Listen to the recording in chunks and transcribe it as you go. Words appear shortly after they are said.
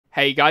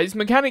Hey guys,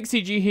 Mechanic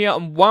CG here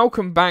and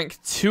welcome back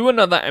to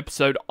another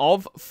episode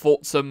of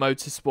Forza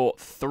Motorsport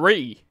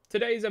 3.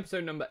 Today's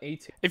episode number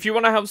 80. If you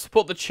want to help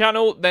support the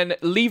channel, then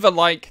leave a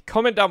like,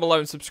 comment down below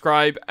and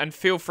subscribe, and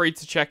feel free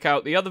to check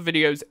out the other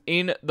videos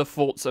in the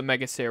Forza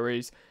Mega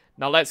Series.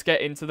 Now let's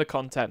get into the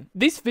content.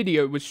 This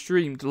video was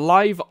streamed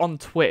live on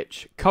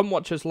Twitch. Come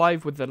watch us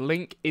live with the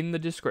link in the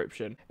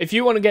description. If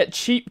you want to get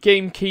cheap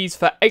game keys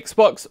for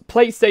Xbox,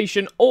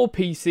 PlayStation or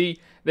PC,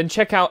 then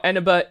check out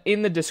Eneba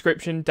in the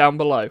description down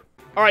below.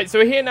 Alright, so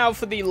we're here now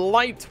for the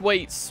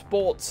Lightweight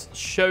Sports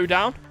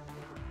Showdown.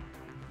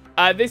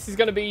 This is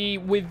going to be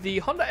with the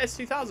Honda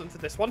S2000 for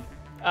this one.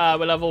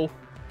 We're level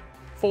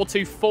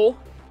 424.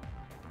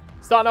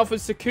 Starting off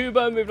with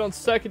Tsukuba, moving on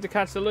Circuit to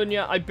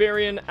Catalunya,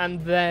 Iberian,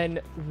 and then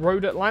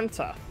Road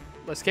Atlanta.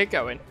 Let's get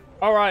going.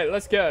 Alright,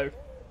 let's go.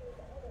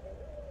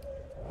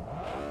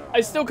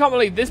 I still can't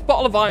believe this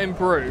bottle of Iron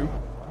Brew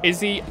is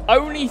the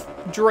only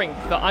drink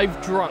that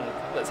I've drunk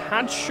that's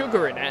had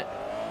sugar in it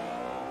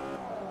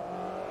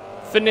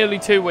for nearly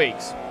 2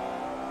 weeks.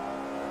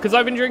 Because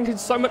I've been drinking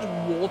so much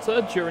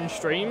water during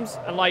streams,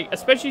 and like,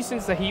 especially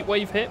since the heat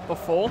wave hit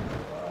before,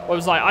 I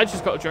was like, I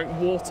just got to drink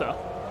water.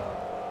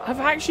 I've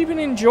actually been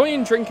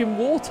enjoying drinking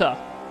water.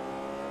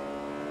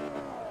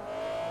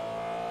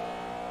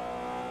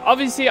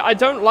 Obviously, I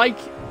don't like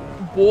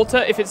water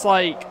if it's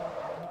like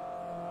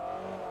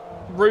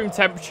room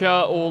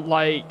temperature or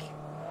like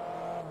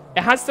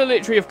it has to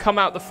literally have come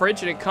out the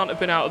fridge and it can't have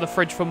been out of the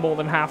fridge for more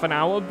than half an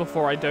hour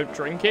before I don't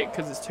drink it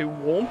because it's too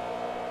warm.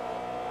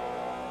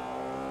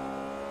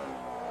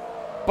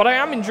 But I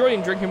am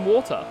enjoying drinking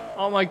water.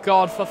 Oh my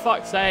god, for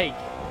fuck's sake.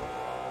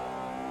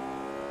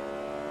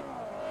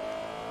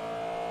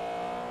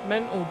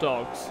 Mental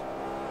dogs.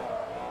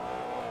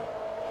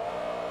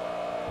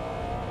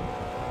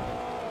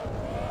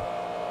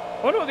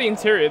 I wonder what the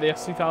interior of the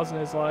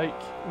S2000 is like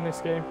in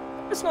this game.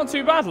 It's not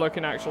too bad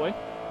looking, actually.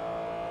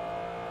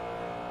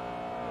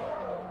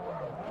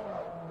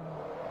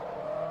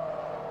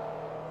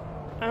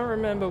 I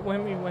remember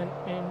when we went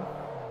in.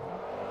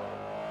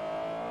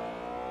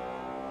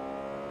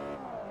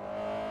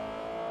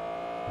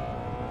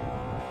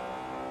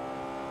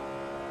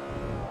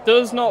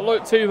 Does not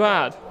look too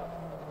bad.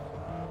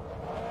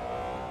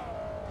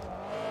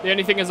 The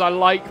only thing is I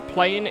like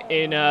playing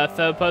in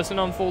third person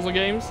on Forza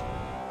games.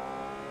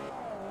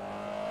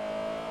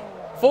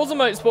 Forza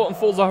Motorsport and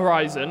Forza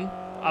Horizon,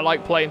 I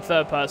like playing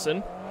third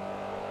person.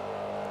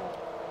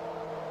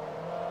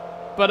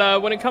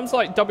 But when it comes to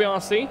like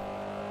WRC,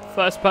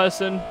 first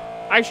person,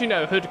 actually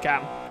no, hood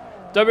cam.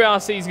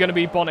 WRC is going to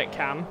be bonnet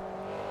cam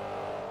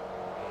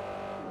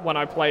when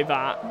I play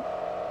that.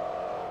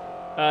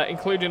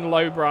 Including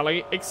low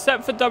rally,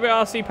 except for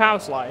WRC Power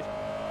Slide,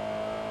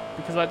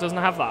 because that doesn't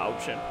have that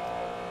option.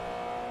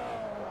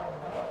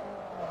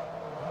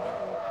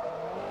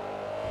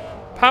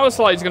 Power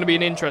Slide is going to be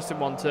an interesting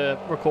one to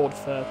record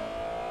for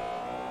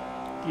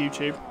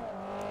YouTube.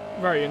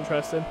 Very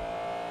interesting.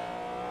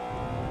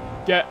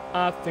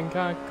 I think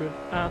I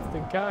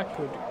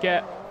could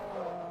get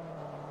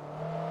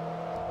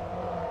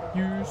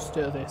used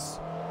to this.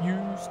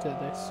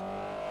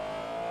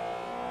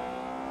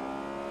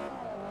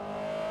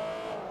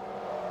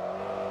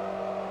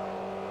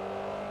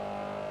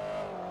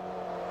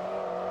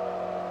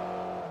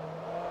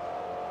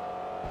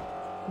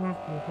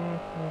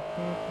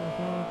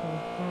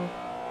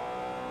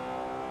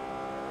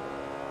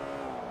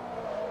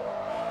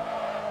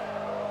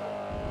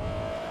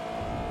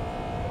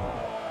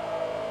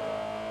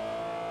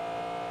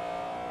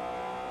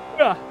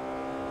 Yeah.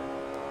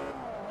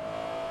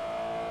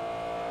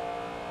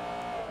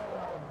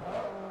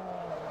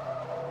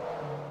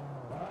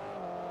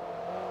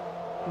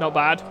 Not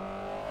bad.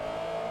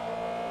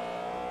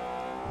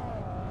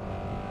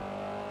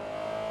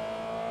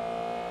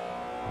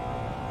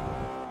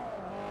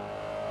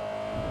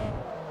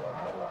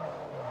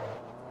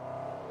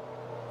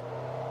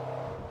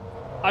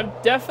 I'm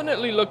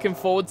definitely looking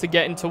forward to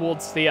getting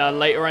towards the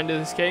later end of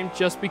this game,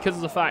 just because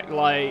of the fact,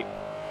 like,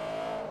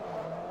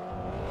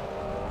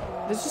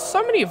 there's just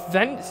so many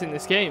events in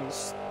this game.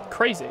 It's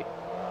crazy.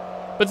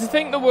 But to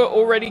think that we're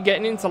already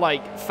getting into,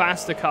 like,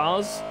 faster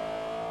cars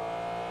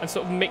and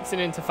sort of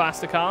mixing into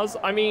faster cars,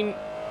 I mean,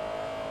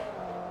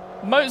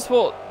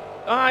 Motorsport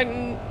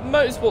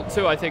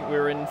 2, I think we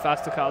were in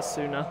faster cars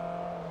sooner.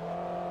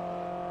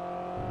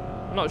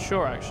 I'm not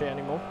sure, actually,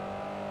 anymore.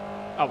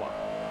 Oh, well.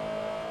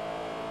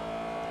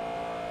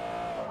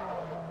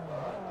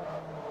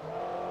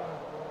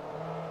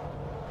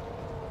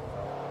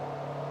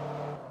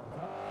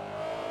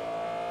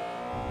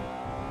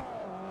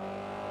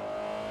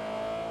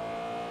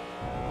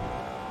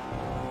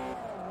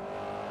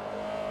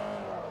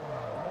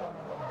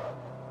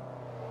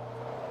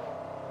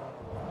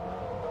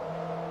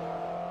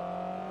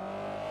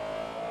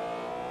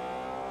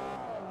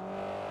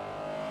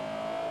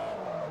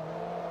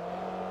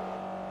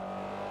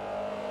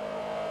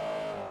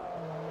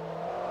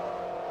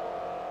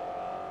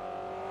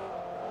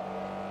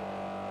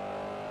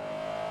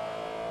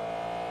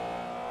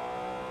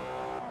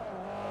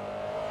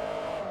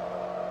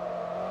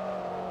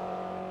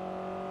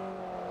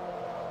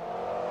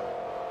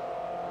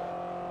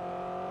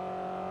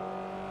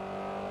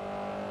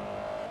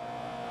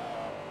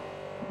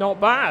 Not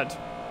bad.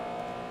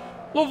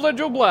 Lovely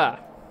jubbler.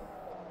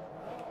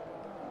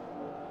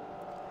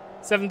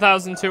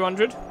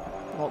 7,200.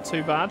 Not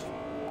too bad.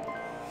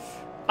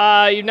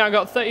 You've now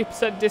got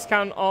 30%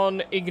 discount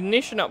on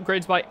ignition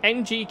upgrades by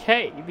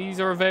NGK. These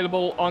are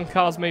available on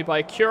cars made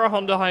by Acura,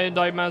 Honda,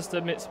 Hyundai,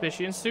 Mazda,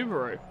 Mitsubishi, and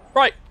Subaru.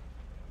 Right.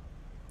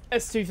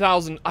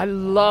 S2000. I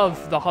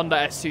love the Honda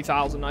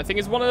S2000. I think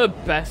it's one of the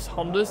best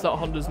Hondas that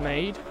Honda's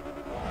made.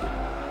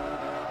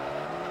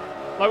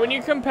 Like, when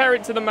you compare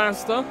it to the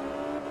Mazda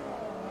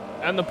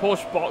and the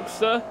Porsche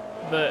Boxster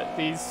that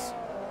these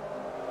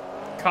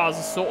cars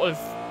are sort of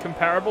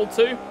comparable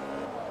to,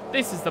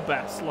 this is the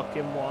best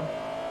looking one.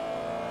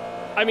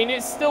 I mean,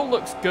 it still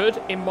looks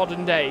good in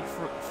modern day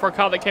for a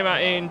car that came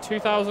out in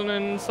 2000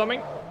 and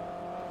something.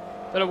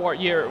 Don't know what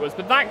year it was,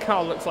 but that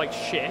car looks like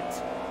shit.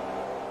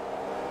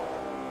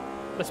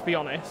 Let's be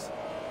honest.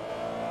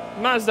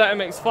 Mazda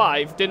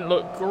MX-5 didn't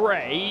look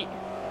great.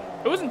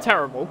 It wasn't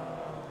terrible.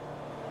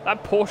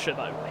 That Porsche,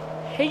 though, I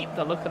hate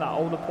the look of that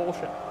older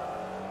Porsche.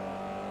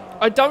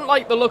 I don't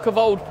like the look of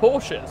old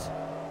Porsches.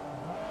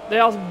 They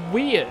are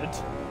weird.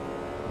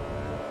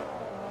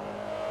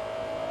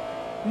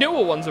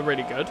 Newer ones are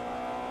really good.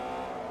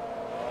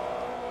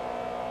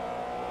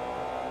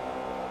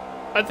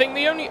 I think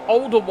the only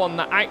older one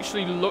that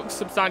actually looks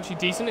substantially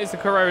decent is the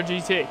Carrera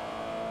GT.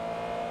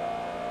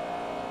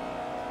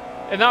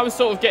 And that was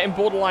sort of getting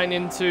borderline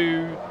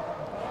into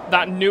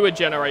that newer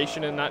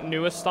generation and that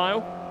newer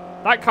style.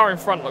 That car in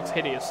front looks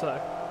hideous,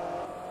 though.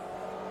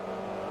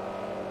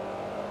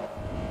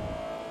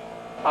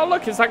 Oh,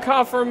 look, it's that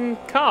car from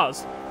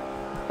Cars.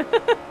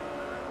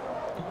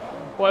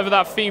 Whatever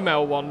that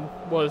female one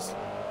was.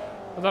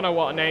 I don't know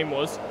what her name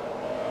was.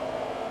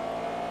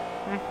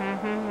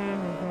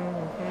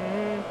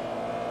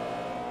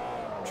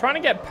 Trying to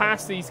get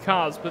past these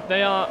cars, but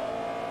they are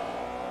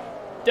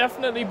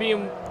definitely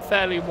being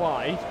fairly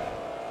wide.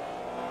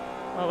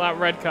 Oh, that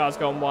red car's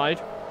gone wide.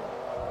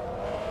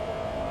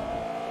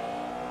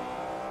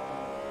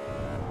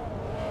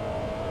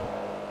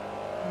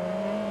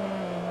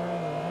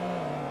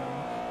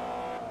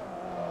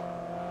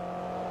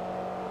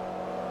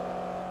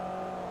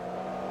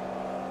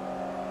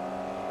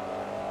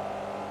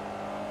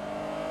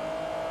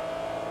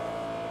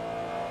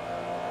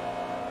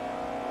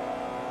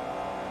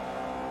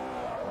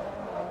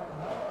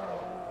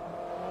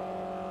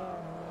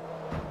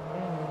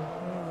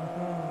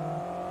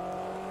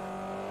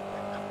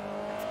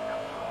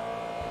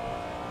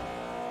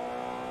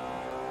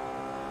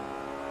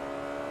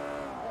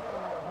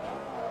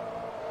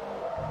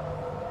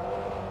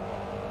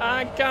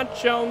 I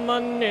got your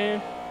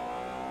money.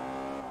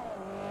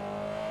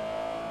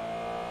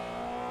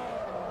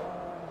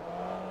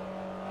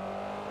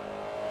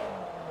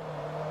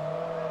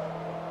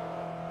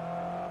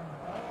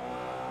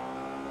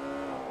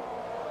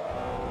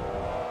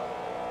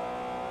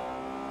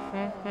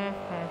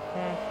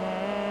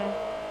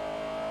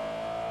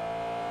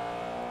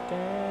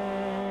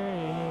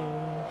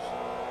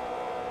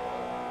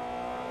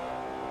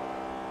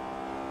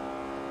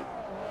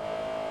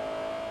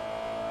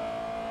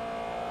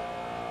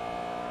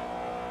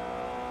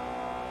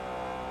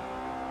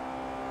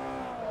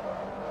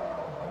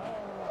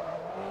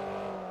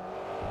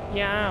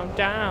 Yeah,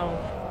 down.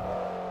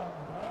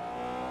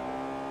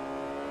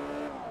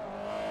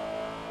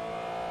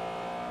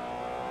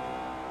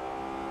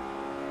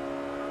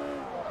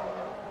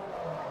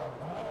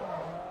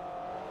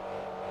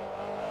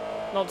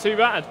 Not too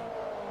bad.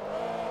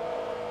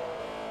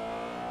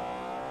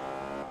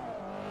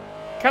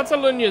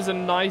 Catalunya is a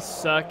nice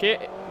circuit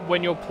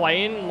when you're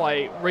playing,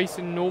 like,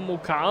 racing normal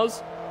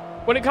cars.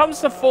 When it comes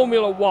to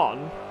Formula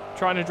 1,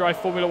 trying to drive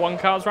Formula 1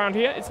 cars around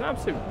here, it's an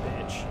absolute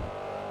bitch.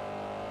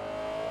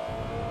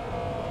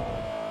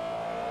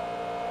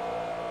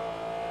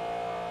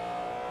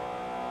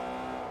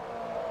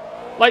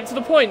 Like, to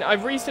the point,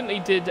 I've recently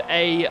did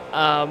a,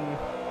 I'm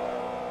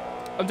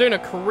doing a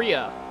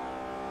career,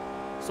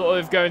 sort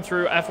of going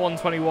through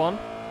F121,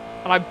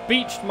 and I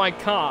beached my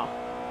car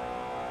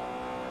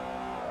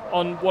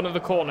on one of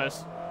the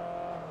corners.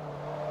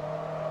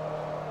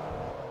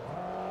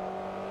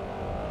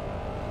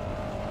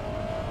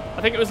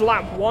 I think it was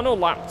lap 1 or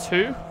lap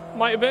 2,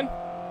 might have been.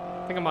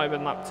 I think it might have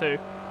been lap 2.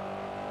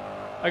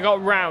 I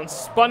got round,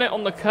 spun it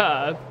on the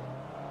curb,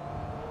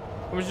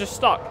 and was just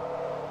stuck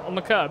on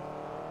the curb.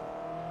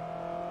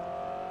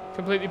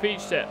 Completely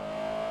beached it.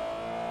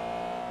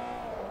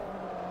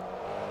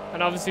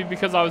 And obviously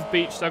because I was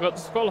beached, I got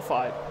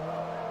disqualified.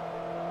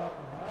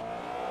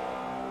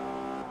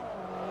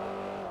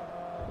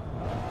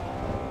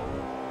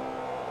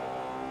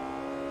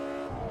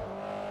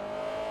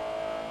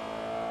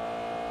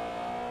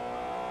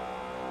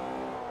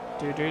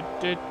 Do do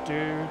do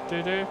do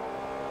do do.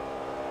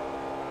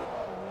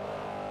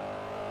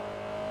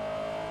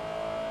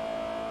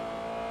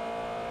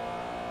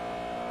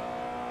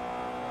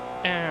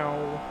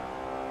 Ow.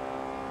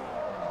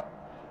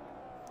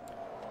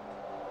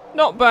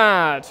 Not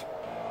bad.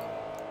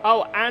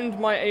 Oh, and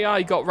my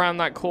AI got round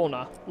that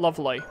corner.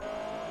 Lovely.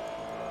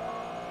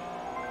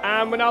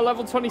 And we're now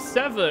level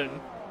 27.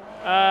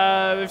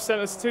 They've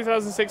sent us a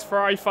 2006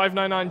 Ferrari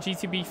 599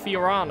 GTB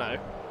Fiorano.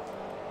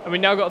 And we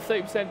now got a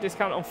 30%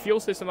 discount on fuel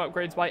system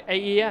upgrades by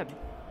AEM.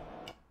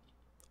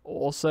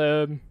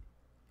 Awesome.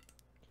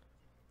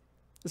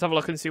 Let's have a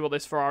look and see what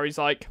this Ferrari's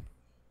like.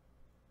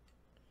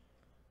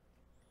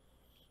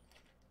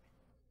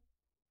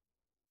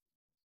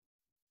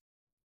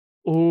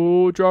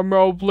 Oh, drum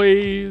roll,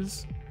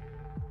 please.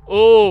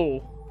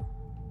 Oh.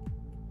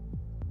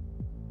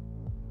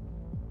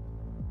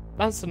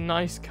 That's a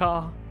nice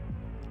car.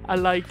 I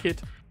like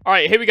it.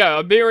 Alright, here we go.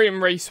 Iberian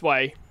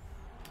Raceway.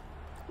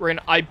 We're in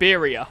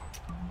Iberia.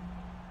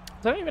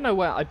 I don't even know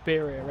where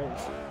Iberia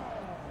is.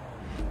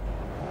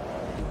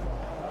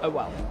 Oh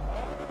well.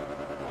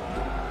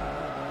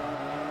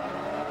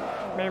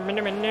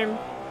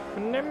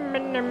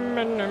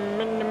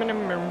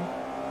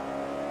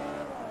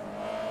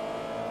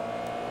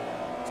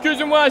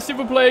 Excusez-moi, s'il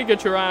vous plaît,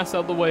 get your ass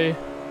out of the way.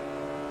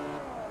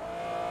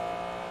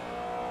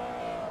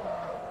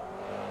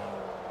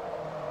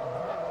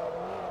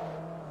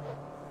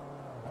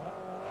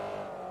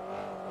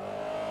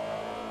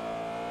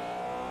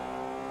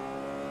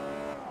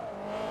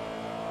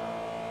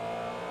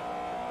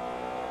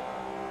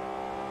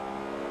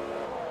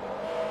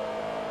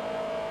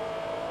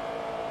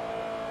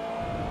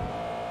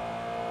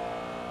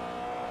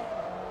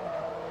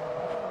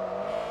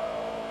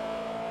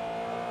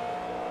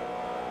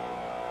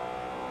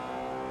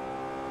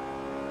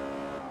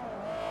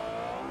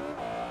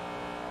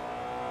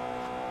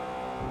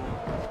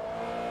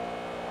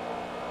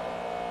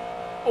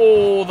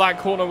 Oh, that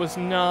corner was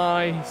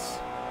nice.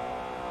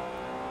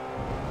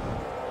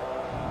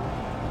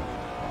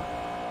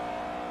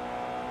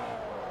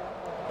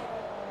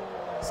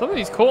 Some of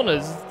these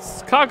corners,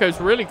 this car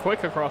goes really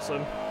quick across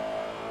them.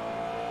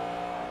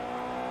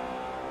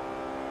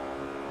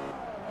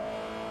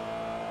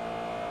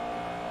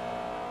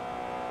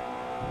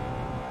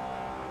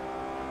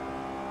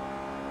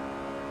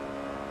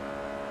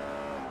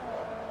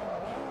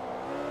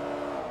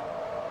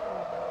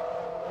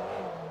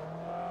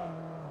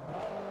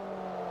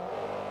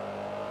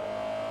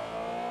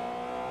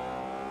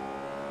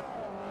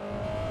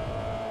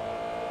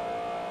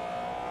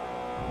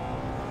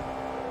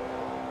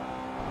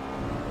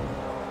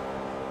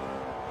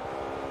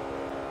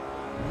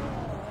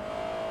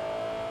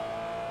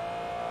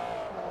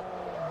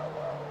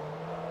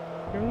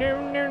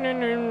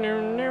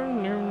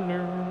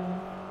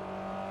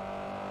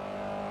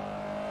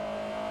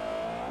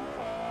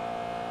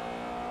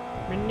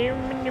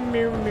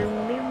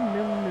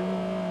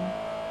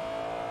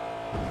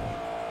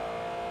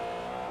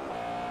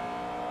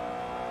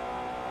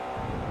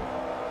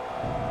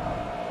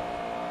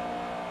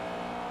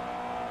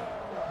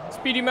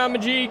 Speedy Mama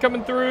G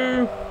coming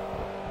through.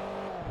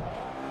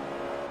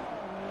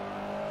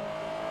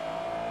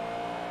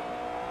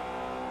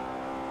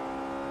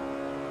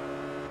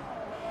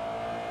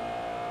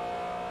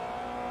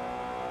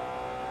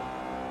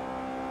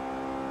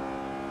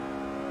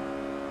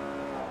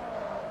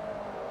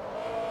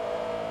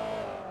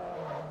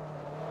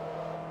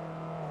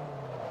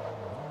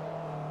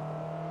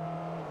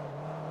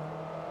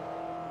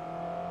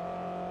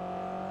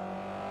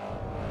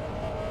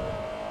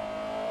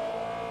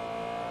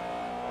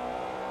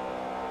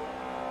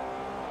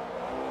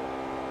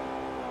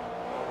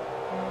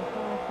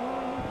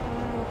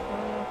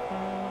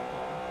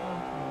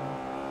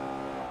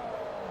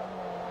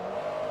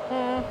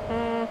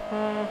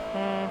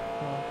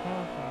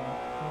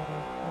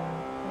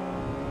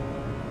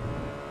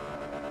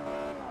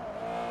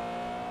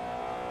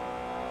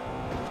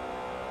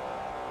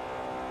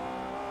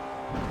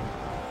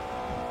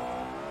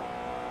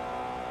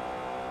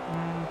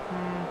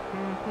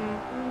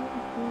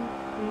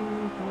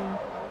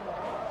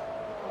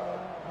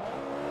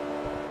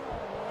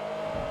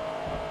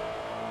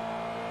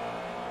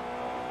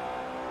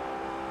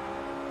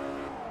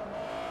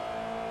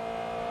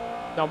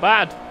 Not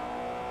bad.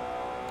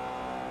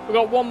 We've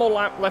got one more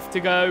lap left to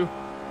go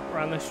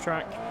around this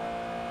track.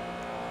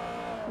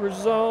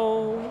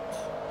 Result.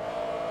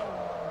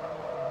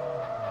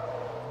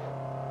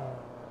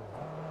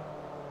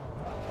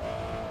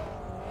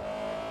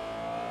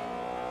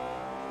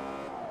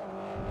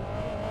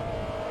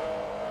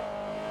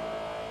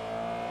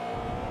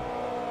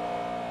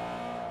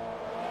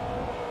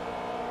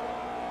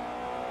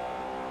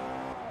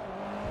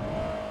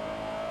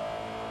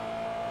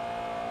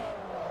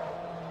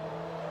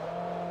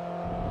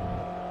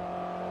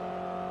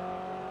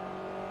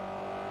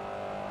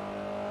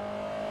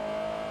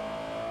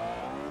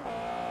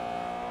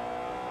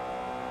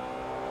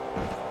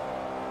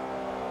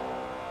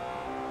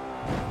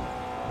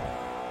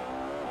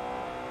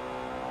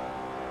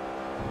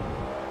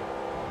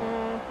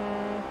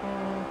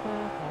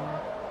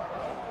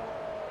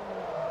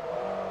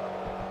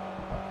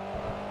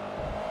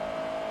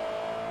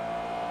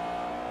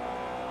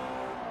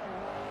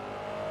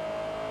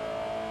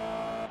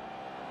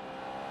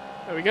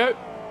 There we go.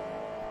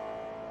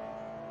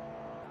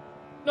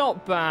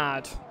 Not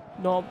bad.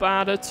 Not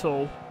bad at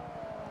all.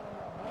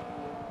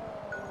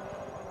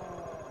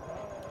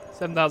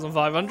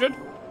 7,500.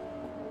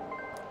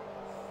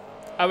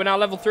 We're now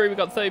level 3. We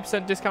got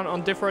 30% discount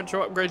on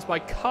differential upgrades by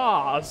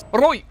cars.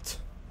 Right.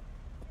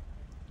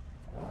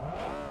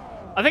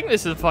 I think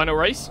this is the final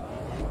race.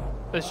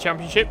 This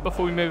championship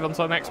before we move on to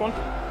the next one.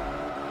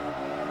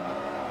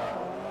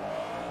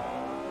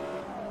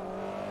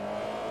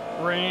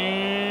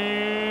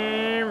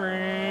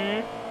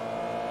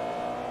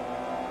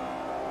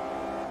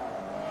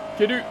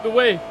 Get out the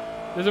way.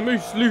 There's a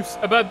moose loose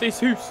about this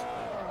hoose.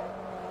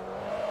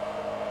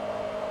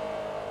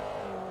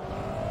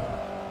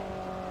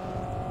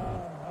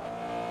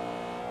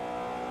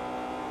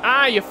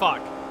 Ah, you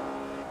fuck.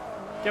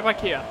 Get back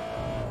here.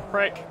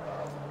 Prick.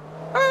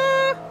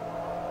 Ah.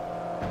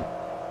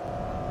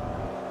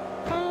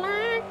 I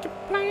like to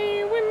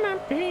play with my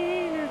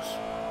penis.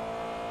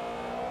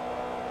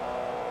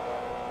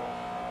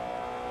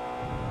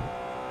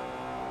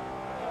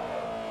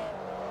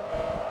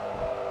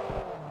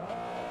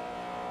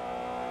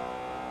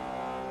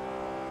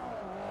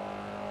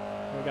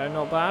 There we go,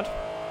 not bad.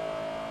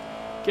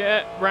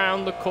 Get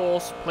round the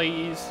course,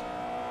 please.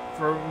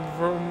 Vroom,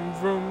 vroom,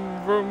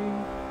 vroom,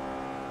 vroom.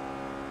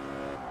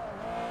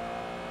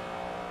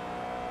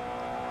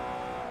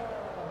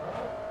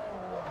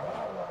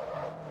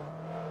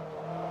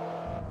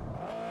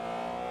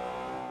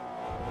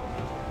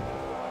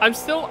 I'm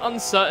still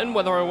uncertain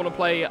whether I want to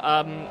play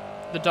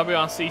the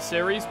WRC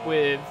series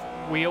with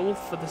wheel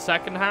for the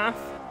second half,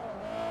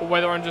 or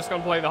whether I'm just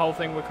going to play the whole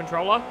thing with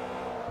controller.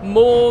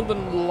 More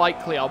than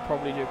likely, I'll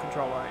probably do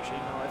controller, actually,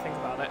 now that I think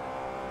about it.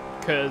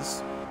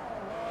 Because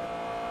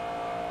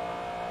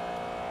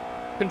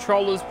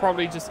controller's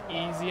probably just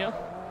easier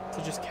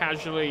to just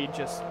casually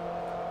just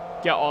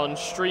get on,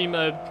 stream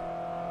a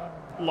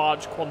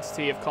large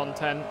quantity of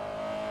content,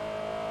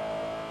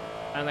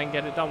 and then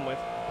get it done with.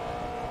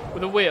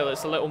 With a wheel,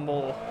 it's a little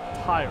more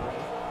tiring.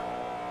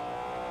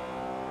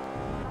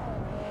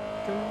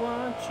 Can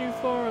watch you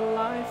for a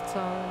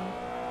lifetime.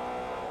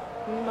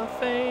 My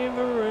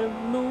favorite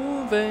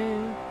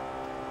movie.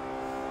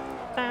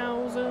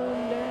 1,000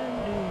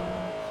 endings.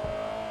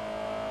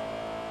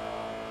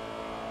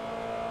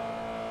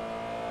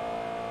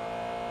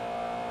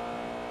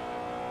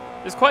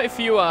 There's quite a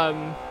few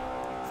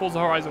Forza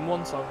Horizon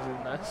 1 songs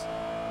in this.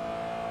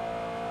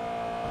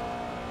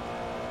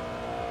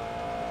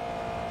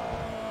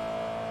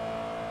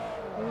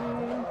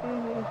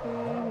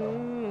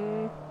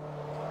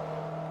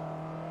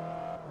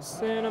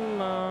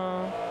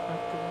 Cinema, I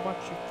could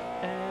watch it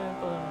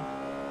forever.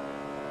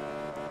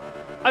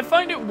 I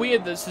find it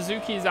weird that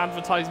Suzuki is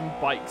advertising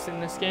bikes in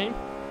this game.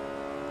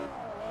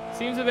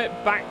 Seems a bit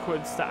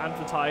backwards to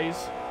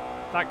advertise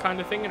that kind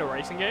of thing in a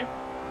racing game.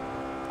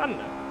 I don't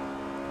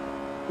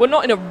know. Well,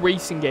 not in a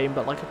racing game,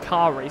 but like a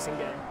car racing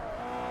game.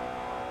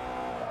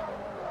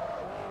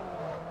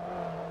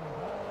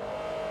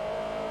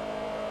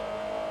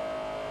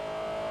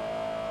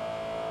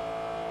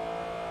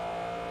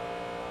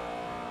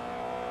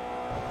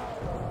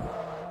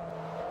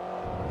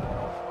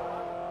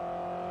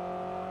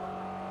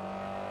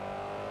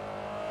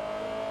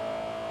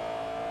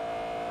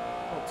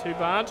 Too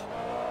bad.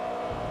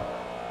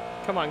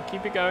 Come on,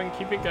 keep it going,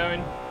 keep it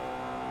going.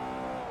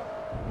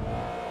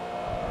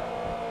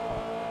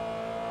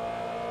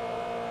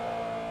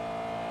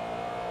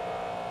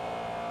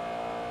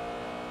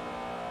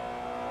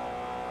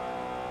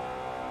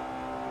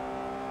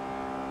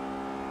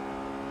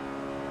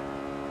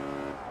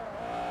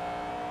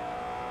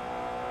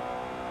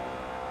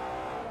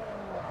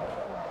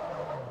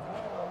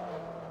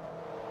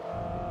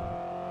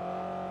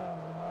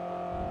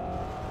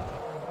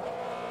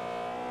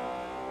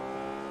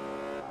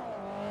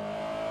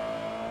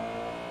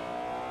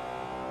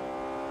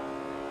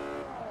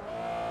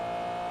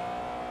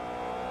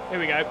 Here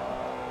we go.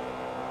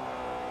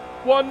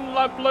 1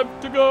 lap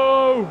left to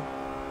go.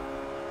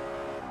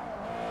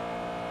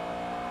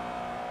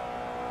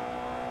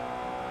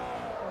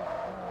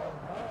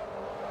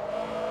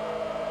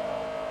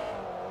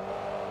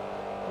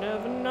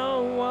 Never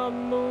know what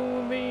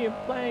movie you're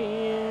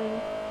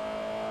playing.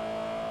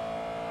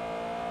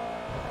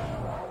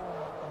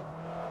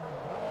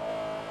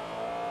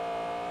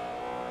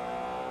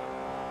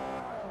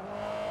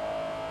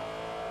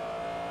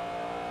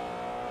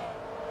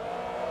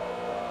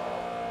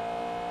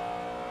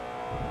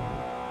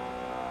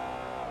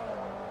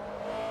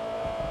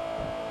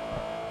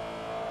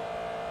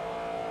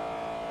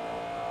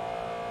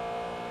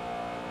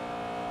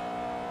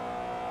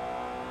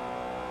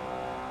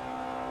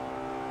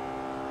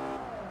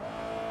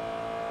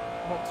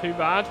 Not too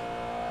bad.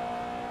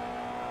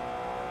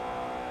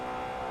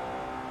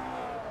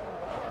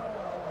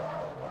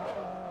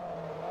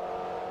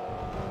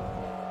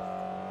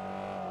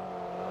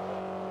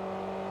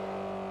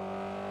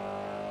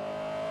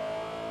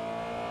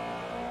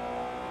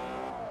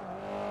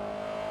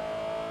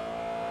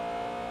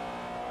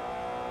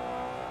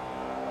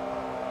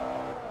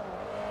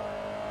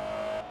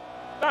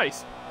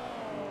 Nice.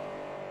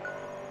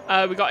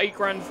 We got 8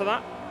 grand for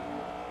that.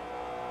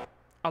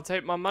 I'll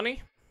take my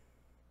money.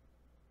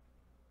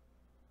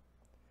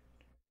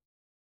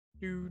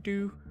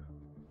 Do.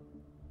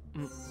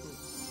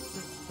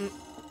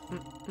 And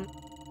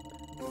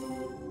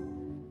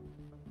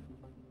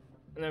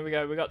there we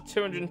go. We got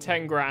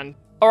 210 grand.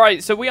 All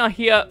right, so we are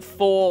here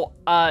for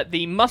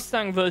the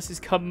Mustang versus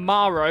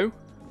Camaro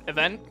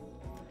event.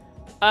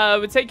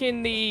 We're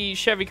taking the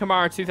Chevy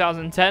Camaro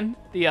 2010,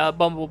 the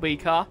Bumblebee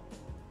car.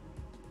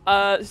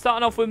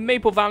 Starting off with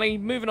Maple Valley,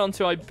 moving on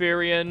to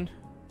Iberian,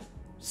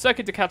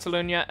 Circuit de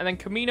Catalunya, and then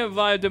Camino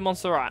via de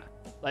Montserrat.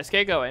 Let's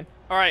get going.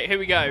 All right, here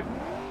we go.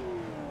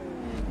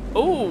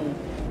 Ooh.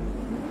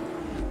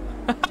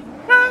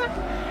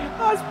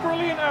 That's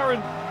brilliant,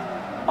 Aaron.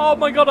 Oh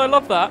my god, I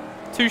love that.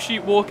 Two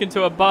sheep walk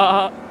into a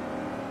bar.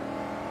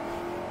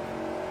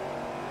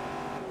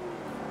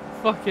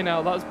 Fucking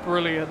hell, that's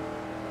brilliant.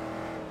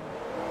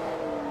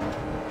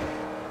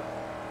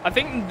 I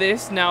think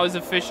this now is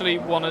officially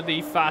one of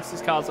the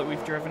fastest cars that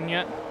we've driven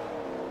yet.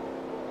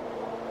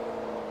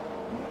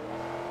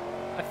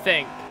 I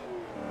think.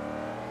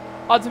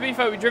 Oh, to be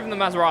fair, we've driven the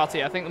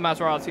Maserati. I think the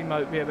Maserati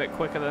might be a bit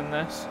quicker than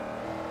this.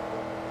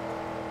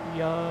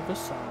 The other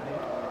side.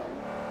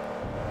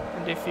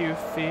 And if you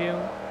feel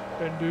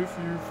a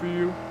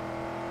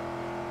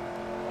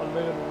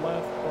little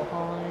left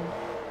behind.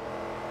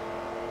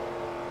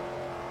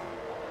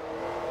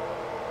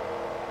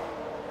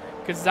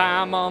 Cause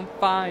I'm on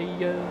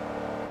fire.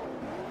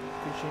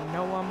 Cause you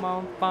know I'm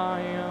on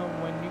fire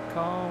when you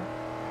call.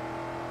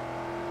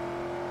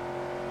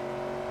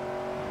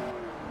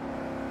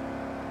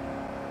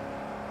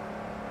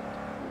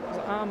 Cause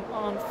I'm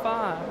on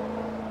fire.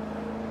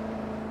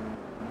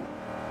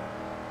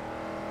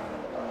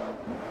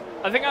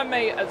 I think I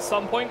may at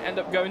some point end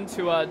up going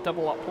to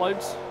double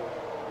uploads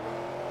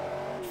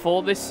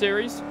for this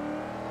series.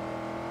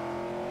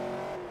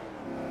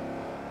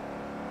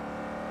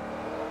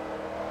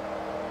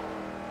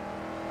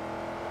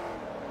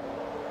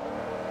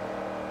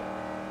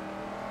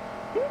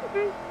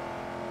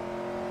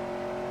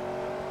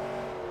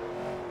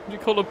 You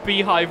call a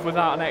beehive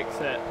without an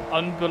exit?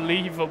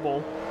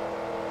 Unbelievable.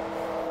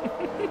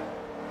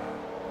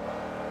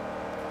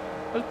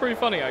 That's pretty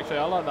funny, actually.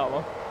 I like that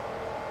one.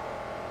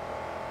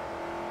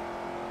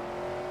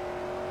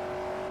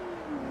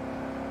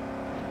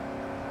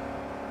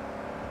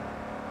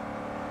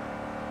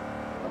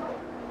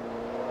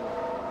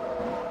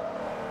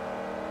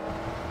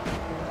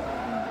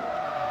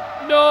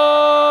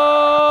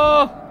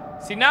 No!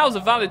 See, now's a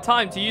valid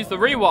time to use the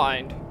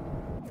rewind.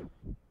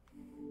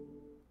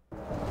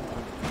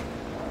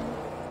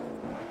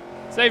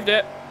 Saved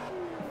it.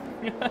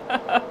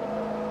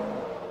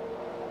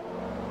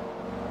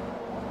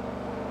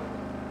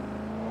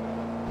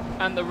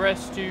 And the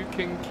rest you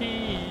can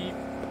keep.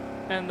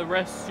 And the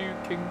rest you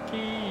can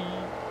keep.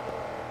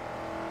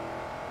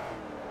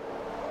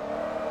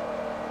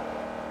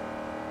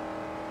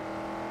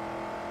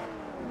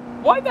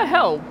 Why the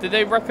hell did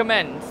they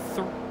recommend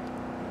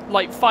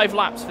like 5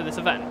 laps for this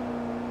event?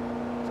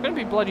 It's going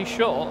to be bloody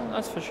short,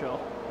 that's for sure.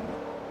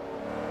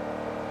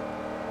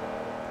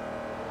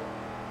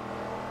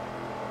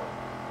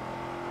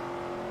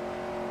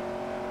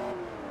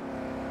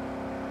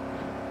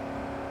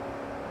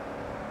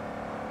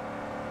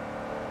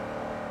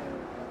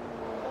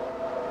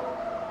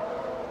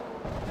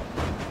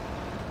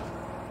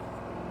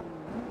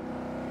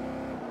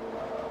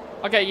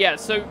 Okay, yeah,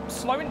 so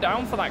slowing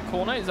down for that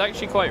corner is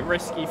actually quite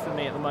risky for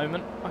me at the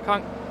moment. I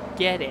can't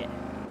get it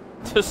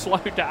to slow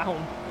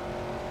down.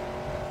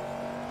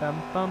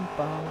 Bum, bum,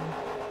 bum.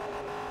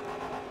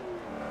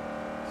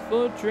 It's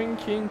for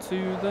drinking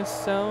to the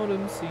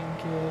seldom seen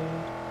kid.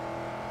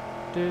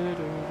 Do, do, do,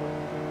 do,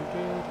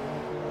 do, do.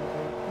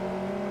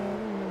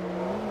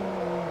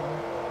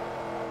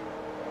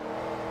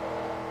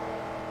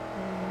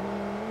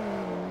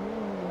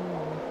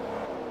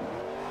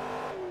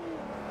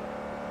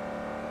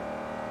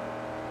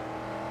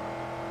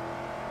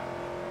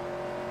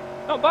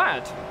 Not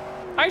bad.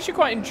 I actually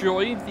quite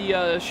enjoy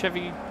the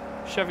Chevy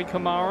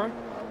Camaro.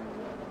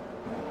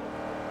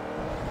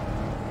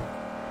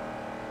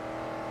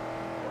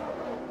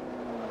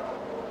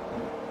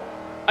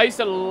 I used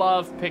to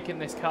love picking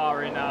this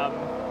car in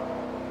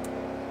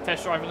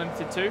Test Drive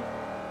Unlimited 2.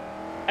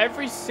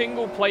 Every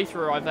single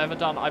playthrough I've ever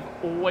done, I've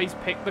always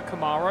picked the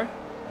Camaro.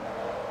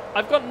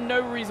 I've got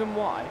no reason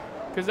why,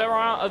 because there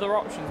are other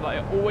options, but I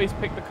always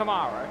pick the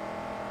Camaro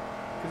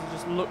because it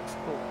just looks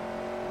cool.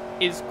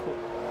 Is cool.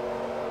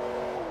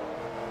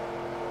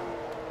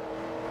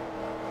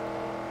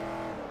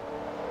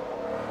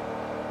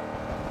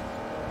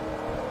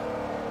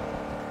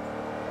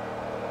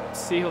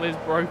 Seal is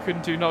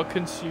broken, do not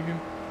consume.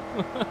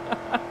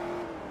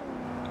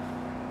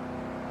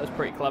 That's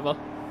pretty clever.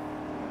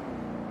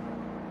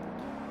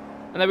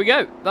 And there we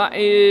go. That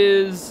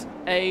is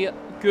a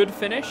good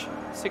finish.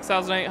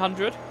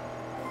 6,800.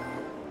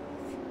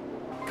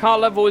 Car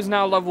level is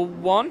now level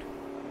 1.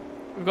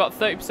 We've got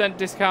 30%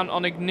 discount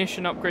on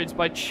ignition upgrades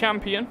by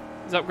Champion.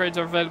 These upgrades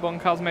are available on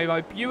cars made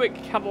by Buick,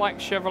 Cadillac,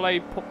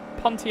 Chevrolet,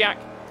 Pontiac,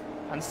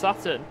 and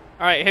Saturn.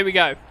 Alright, here we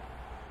go.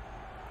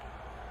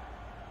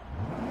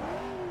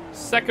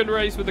 Second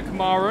race with the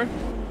Camaro.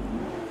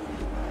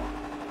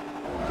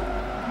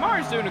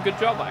 Camaro's doing a good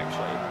job,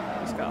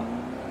 actually. This car.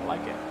 I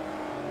like it.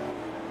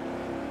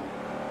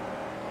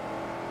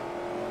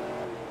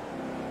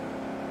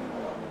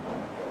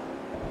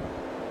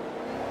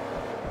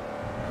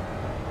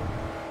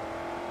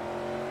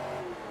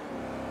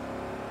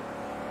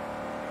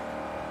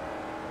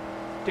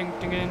 Ding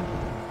ding ding.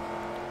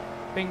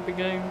 Bing bing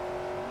ding.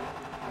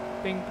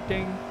 Bing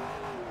ding.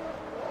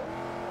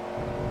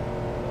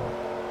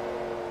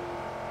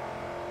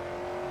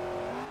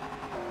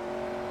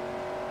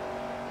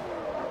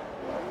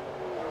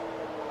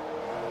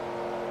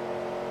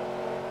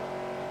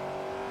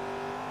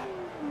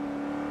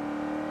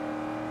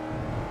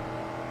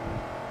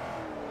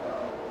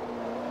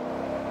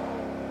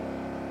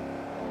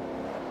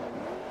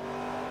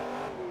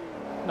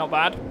 Not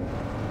bad.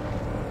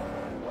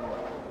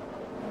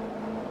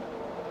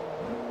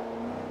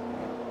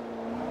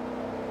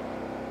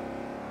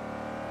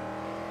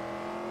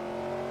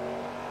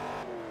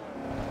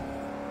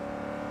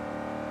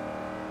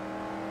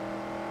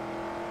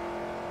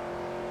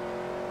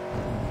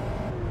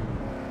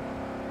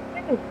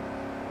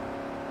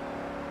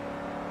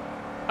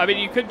 I mean,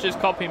 you could just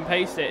copy and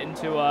paste it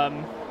into,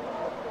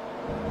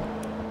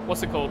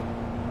 what's it called?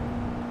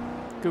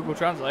 Google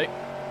Translate.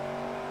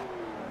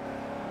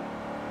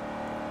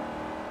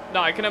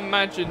 No, I can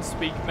imagine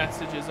speak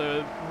messages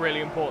are a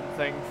really important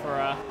thing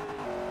for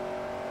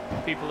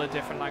people of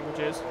different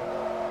languages.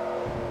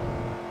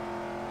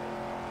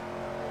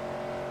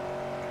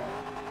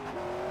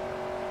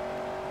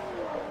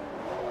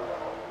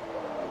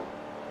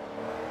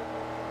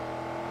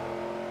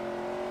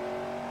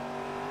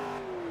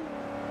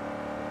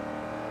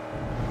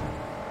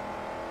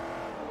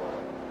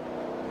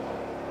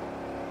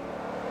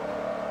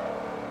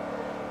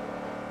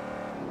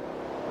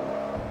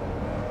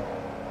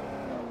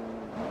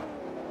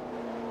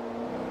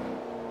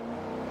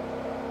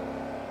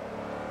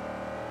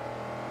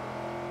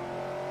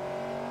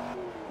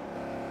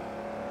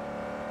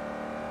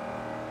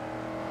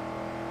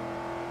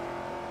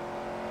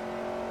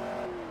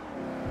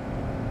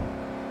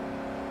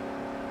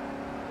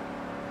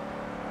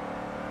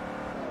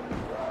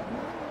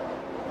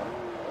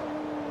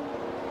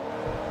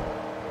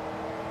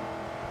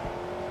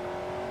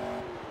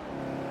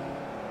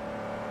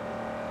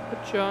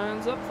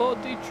 Giants up for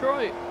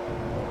Detroit.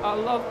 I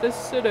love this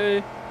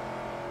city.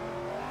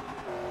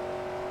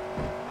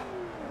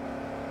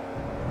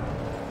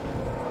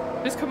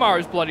 This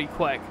Camaro's bloody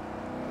quick.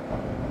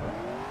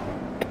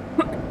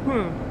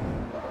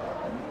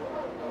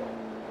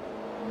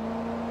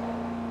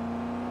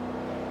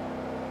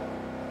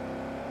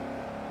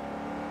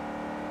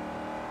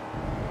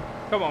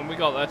 Come on, we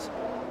got this.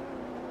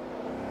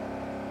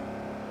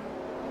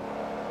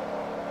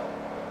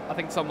 I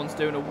think someone's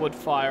doing a wood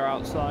fire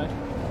outside.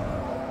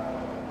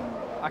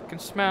 I can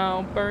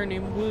smell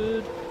burning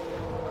wood.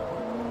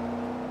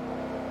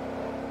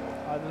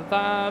 Either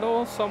that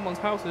or someone's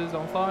house is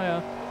on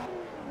fire.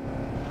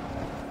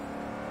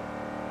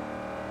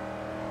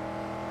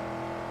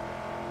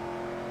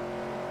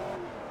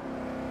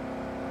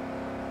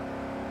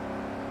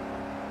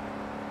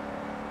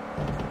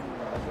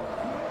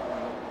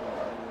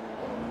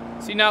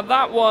 See, now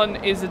that one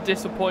is a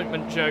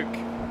disappointment joke,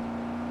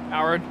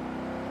 Aaron.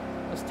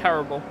 That's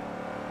terrible.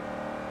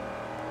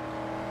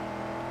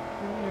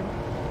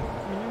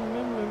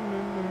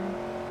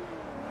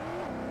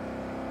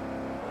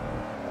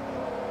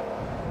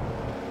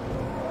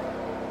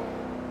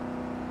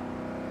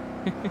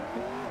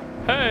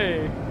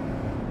 Hey!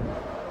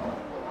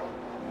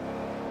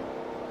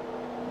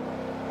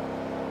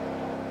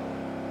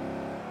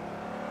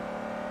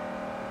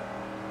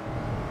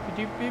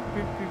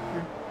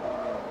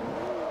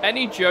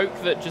 Any joke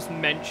that just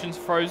mentions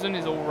Frozen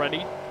is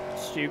already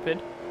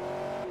stupid.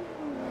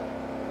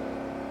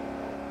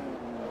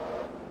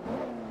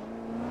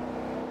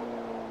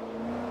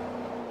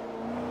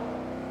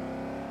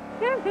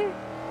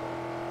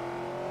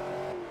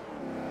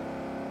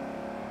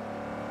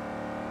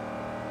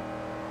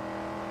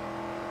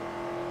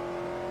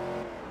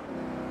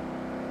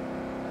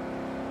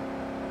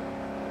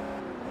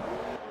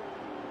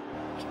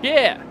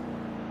 Yeah!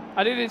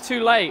 I did it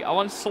too late. I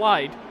want to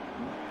slide.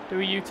 Do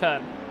a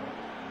U-turn.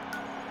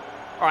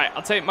 Alright,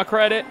 I'll take my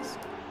credits.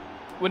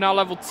 We're now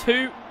level 2.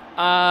 We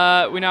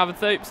now have a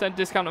 30%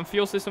 discount on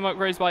fuel system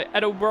upgrades by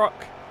Edelbrock.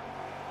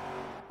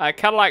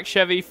 Cadillac,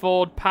 Chevy,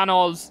 Ford,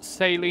 Panos,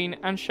 Saleen,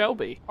 and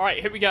Shelby. Alright,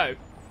 here we go.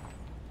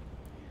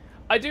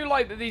 I do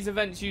like that these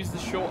events use the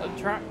shorter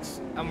tracks,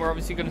 and we're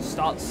obviously going to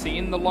start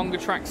seeing the longer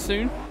tracks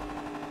soon.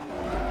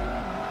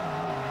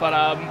 But,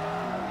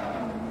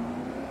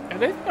 I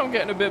think I'm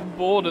getting a bit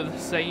bored of the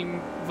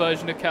same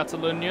version of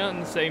Catalunya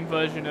and the same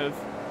version of...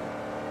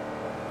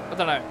 I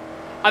don't know.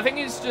 I think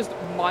it's just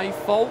my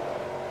fault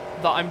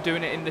that I'm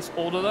doing it in this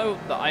order, though.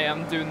 That I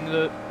am doing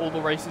all the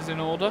races in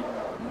order.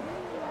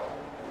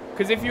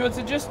 Because if you were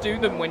to just do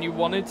them when you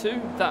wanted to,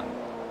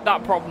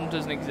 that problem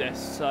doesn't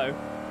exist. So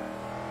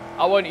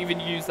I won't even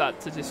use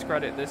that to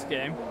discredit this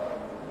game.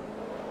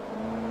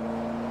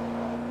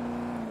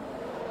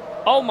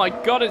 Oh my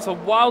god, it's a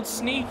wild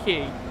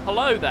Sneaky.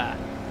 Hello there.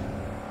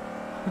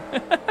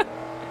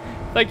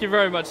 Thank you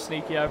very much,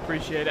 Sneaky. I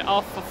appreciate it.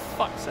 Oh, for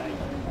fuck's sake.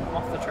 I'm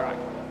off the track.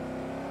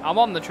 I'm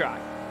on the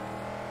track.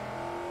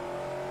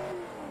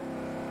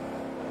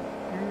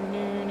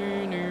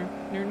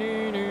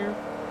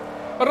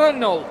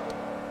 Renault.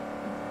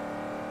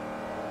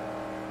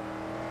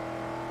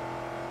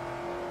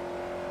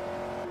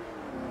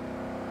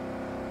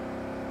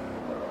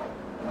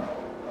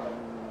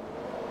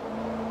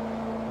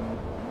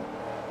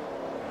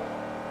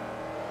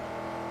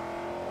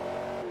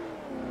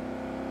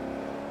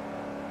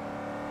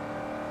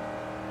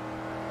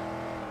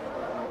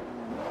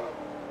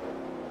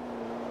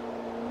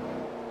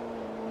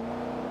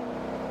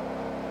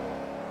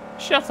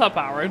 Shut up,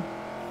 Aaron.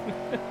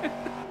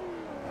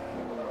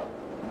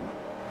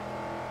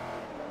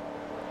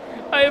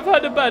 I have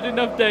had a bad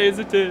enough day as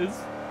it is.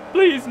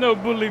 Please, no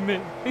bully me.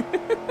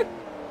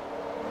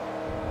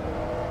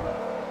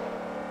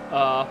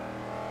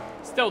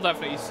 Still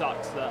definitely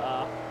sucks that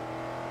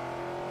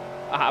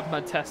I had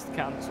my test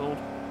cancelled.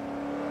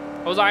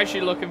 I was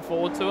actually looking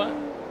forward to it.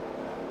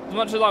 As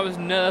much as I was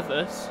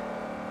nervous,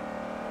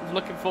 I was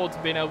looking forward to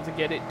being able to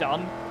get it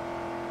done.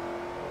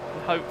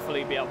 And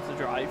hopefully be able to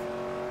drive.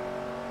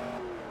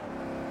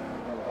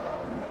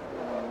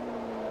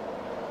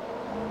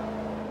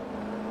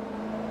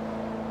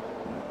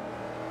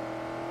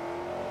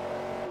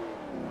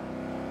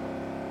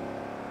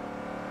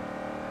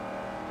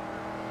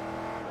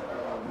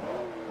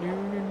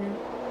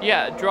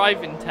 Yeah,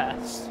 driving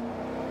test.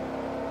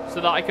 So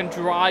that I can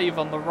drive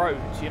on the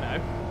roads, you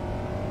know.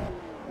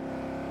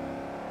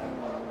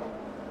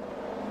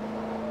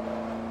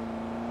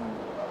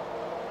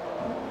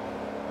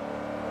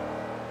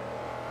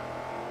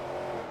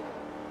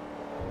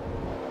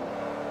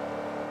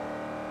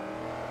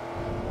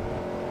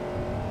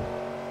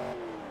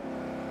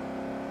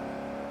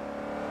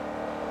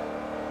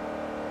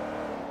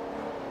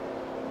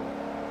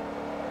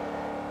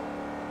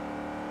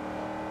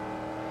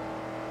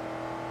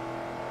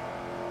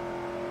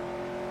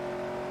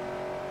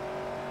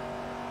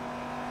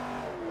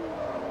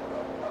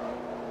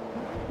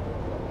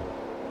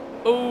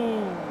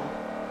 Ooh.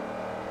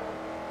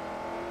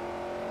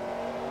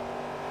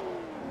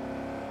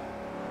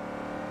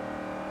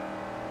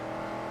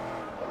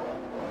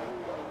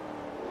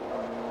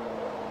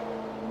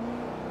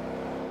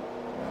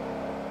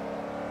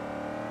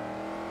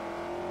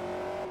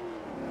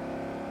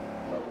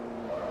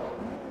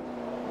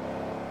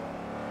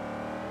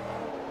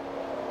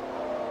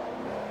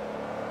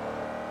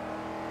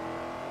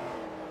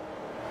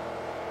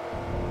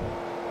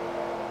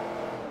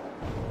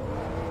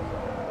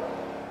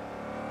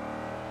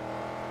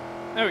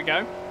 There we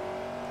go.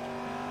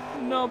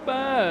 Not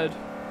bad.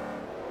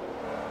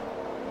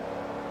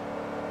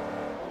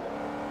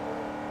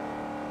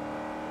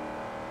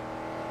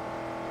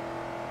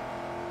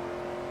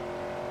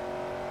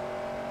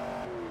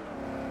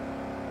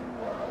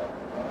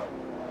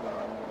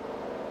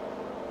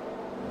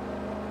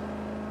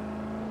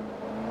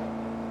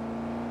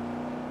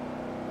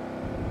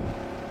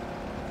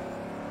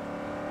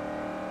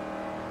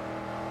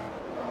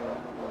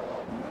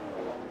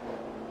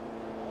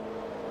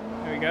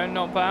 There we go,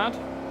 not bad.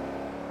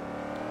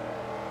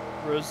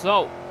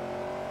 Result.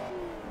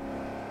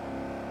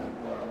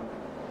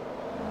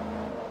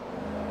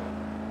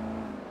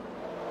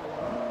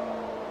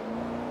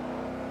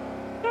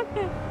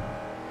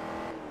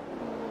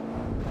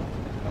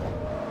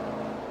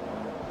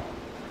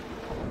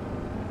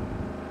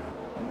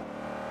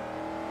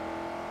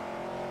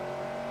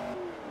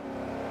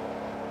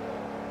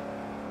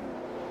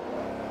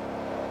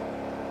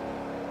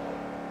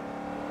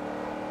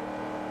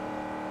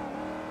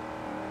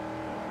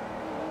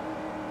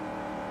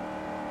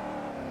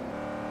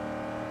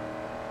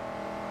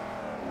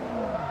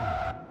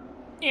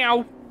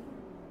 Meow.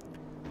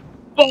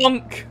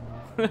 Bonk.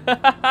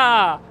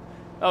 That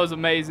was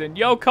amazing.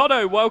 Yo,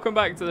 Kodo, welcome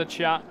back to the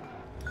chat.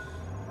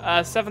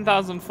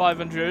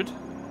 7,500.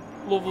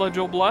 Lovely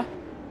jubbler.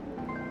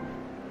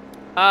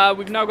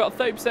 We've now got a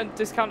 30%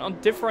 discount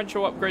on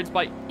differential upgrades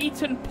by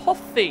Eaton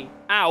Pothy.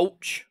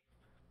 Ouch.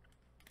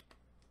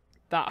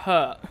 That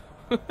hurt.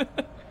 I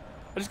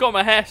just got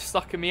my hair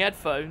stuck in my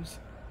headphones.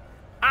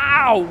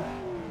 Ow!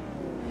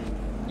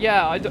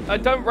 Yeah, I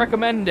don't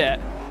recommend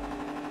it.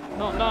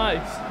 Not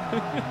nice.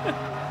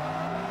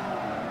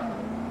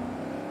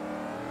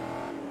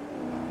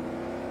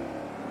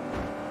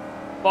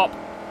 Bop.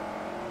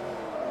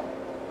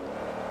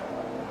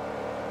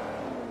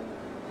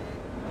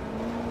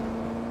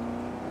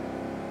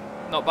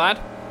 Not bad.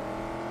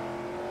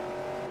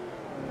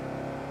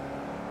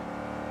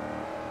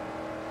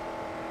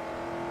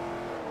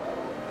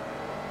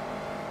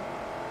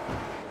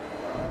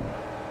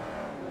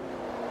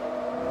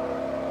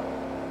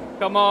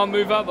 Come on,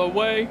 move out the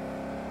way.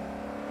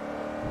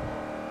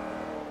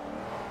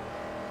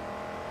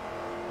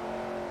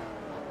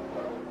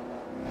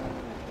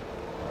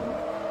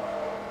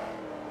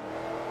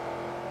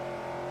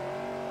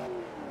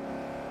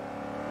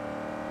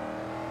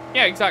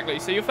 Yeah, exactly.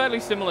 So you're fairly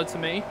similar to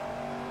me.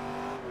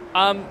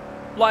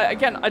 Like,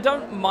 again, I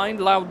don't mind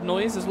loud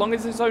noise as long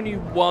as it's only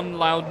one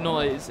loud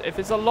noise. If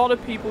it's a lot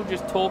of people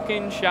just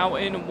talking,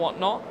 shouting and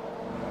whatnot,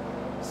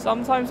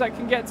 sometimes that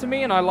can get to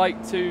me, and I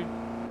like to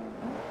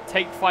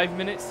take 5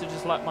 minutes to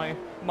just let my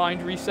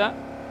mind reset.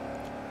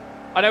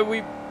 I know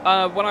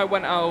when I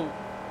went out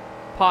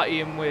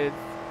partying with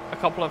a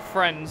couple of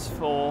friends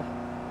for,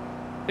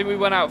 I think we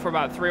went out for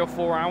about 3 or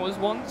 4 hours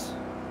once.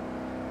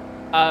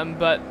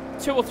 But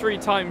 2 or 3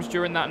 times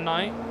during that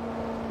night,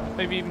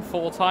 maybe even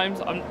 4 times.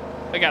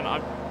 Again, I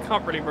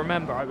can't really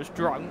remember. I was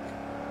drunk.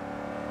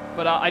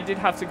 But I did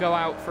have to go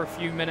out for a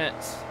few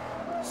minutes.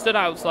 Stood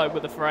outside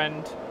with a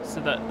friend so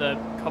that the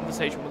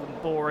conversation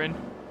wasn't boring.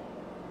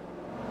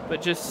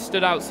 But just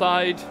stood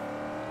outside,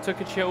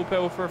 took a chill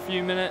pill for a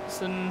few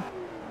minutes, and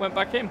went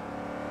back in.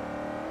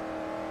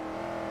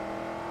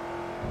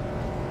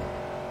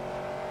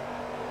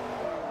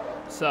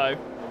 So...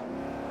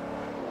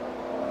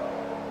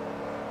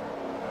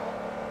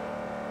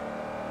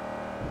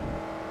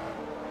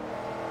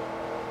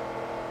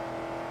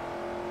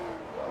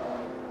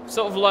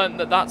 sort of learned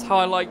that that's how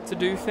I like to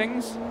do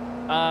things.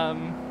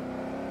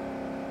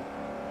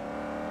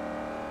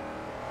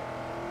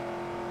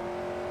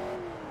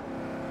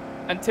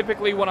 And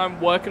typically when I'm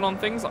working on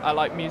things, I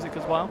like music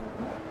as well.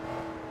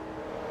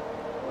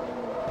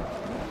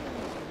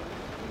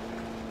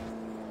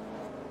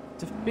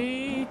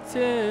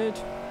 Defeated.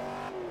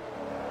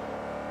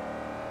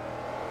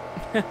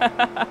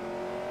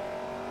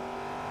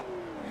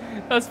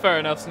 That's fair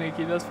enough,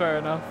 Sneaky. That's fair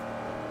enough.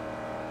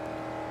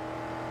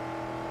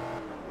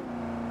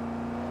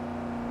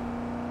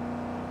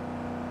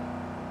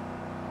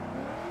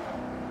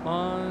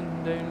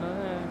 Monday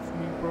left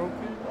me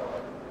broken.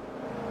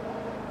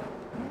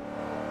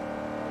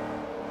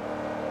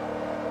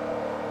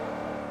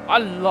 I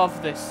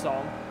love this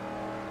song.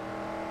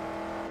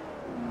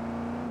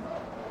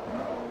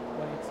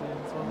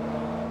 Waiting for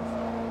love.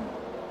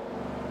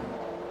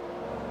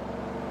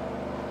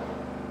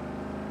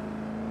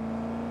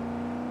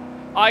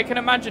 I can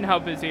imagine how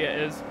busy it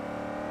is.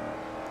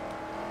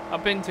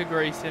 I've been to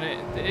Greece and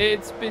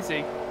it's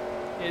busy.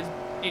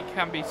 It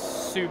can be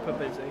super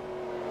busy.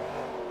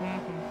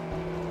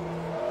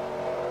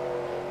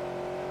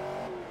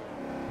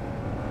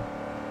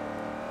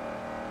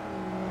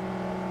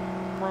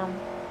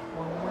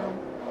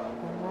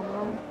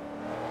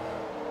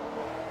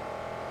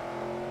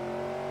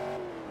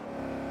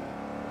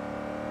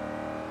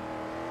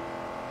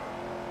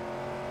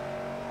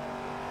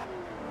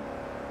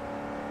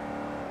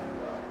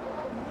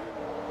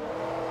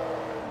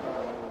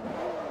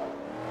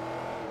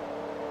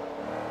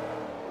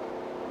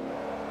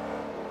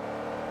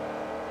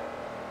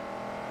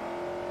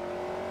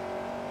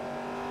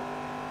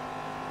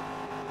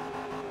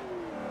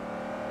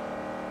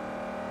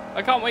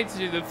 I can't wait to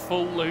do the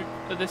full loop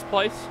of this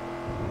place.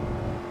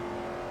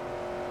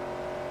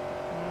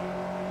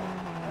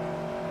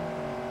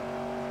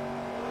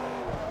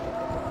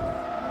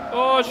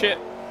 Oh shit.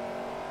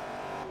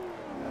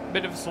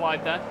 Bit of a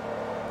slide there.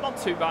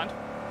 Not too bad.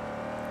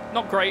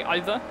 Not great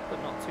either,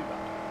 but not too bad.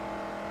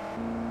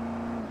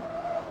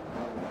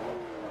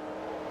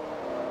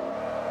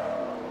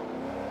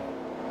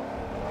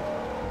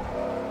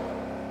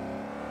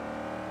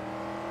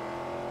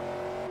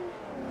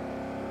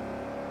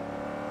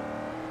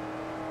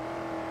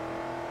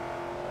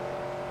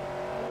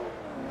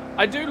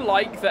 I do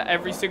like that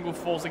every single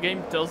Forza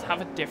game does have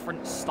a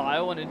different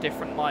style and a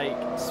different, like,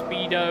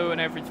 speedo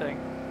and everything.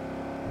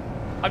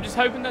 I'm just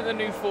hoping that the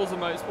new Forza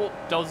Motorsport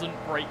doesn't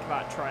break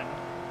that trend.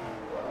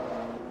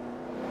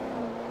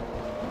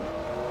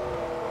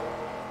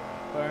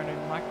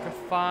 Burning like a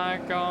fire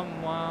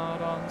gone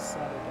wild on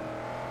Saturday.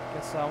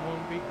 Guess I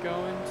won't be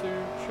going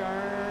to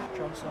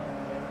church on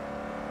Sunday.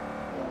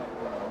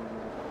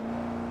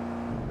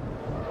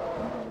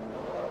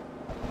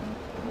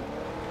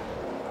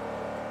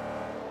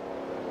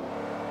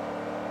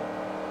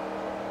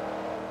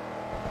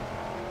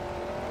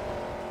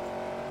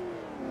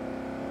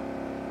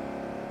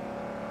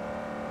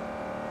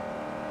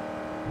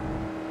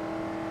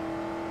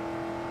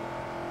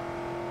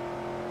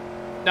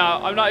 No,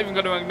 I'm not even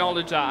going to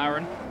acknowledge that,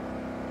 Aaron.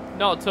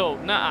 Not at all.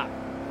 Nah.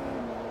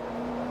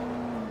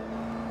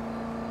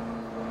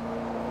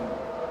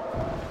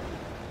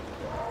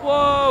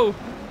 Whoa!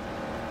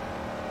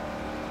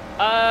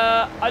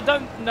 I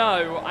don't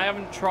know. I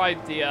haven't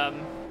tried the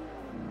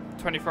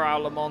 24-hour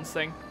Le Mans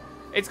thing.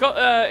 It's got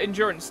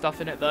endurance stuff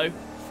in it, though,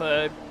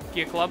 for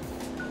Gear Club.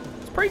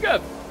 It's pretty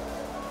good.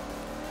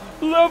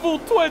 Level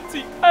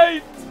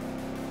 28!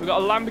 We've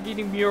got a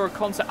Lamborghini Miura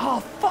concept. Oh,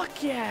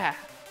 fuck yeah!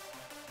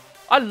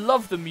 I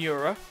love the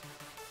Miura.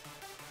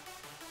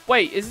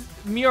 Wait, is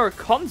Miura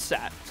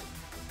concept?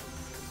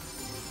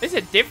 It's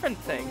a different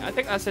thing. I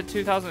think that said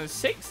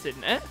 2006,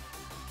 didn't it?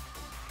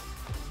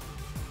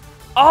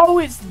 Oh,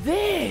 it's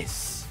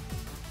this!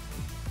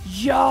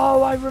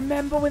 Yo, I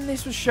remember when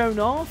this was shown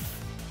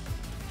off.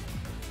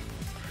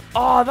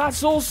 Oh,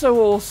 that's also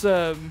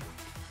awesome.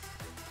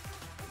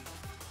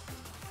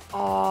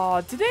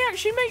 Oh, did they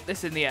actually make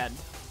this in the end?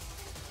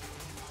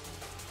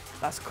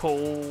 That's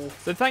cool.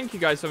 So thank you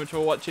guys so much for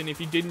watching. If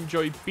you did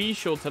enjoy, be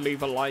sure to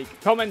leave a like,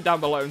 comment down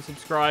below and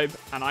subscribe.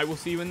 And I will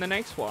see you in the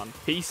next one.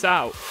 Peace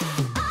out.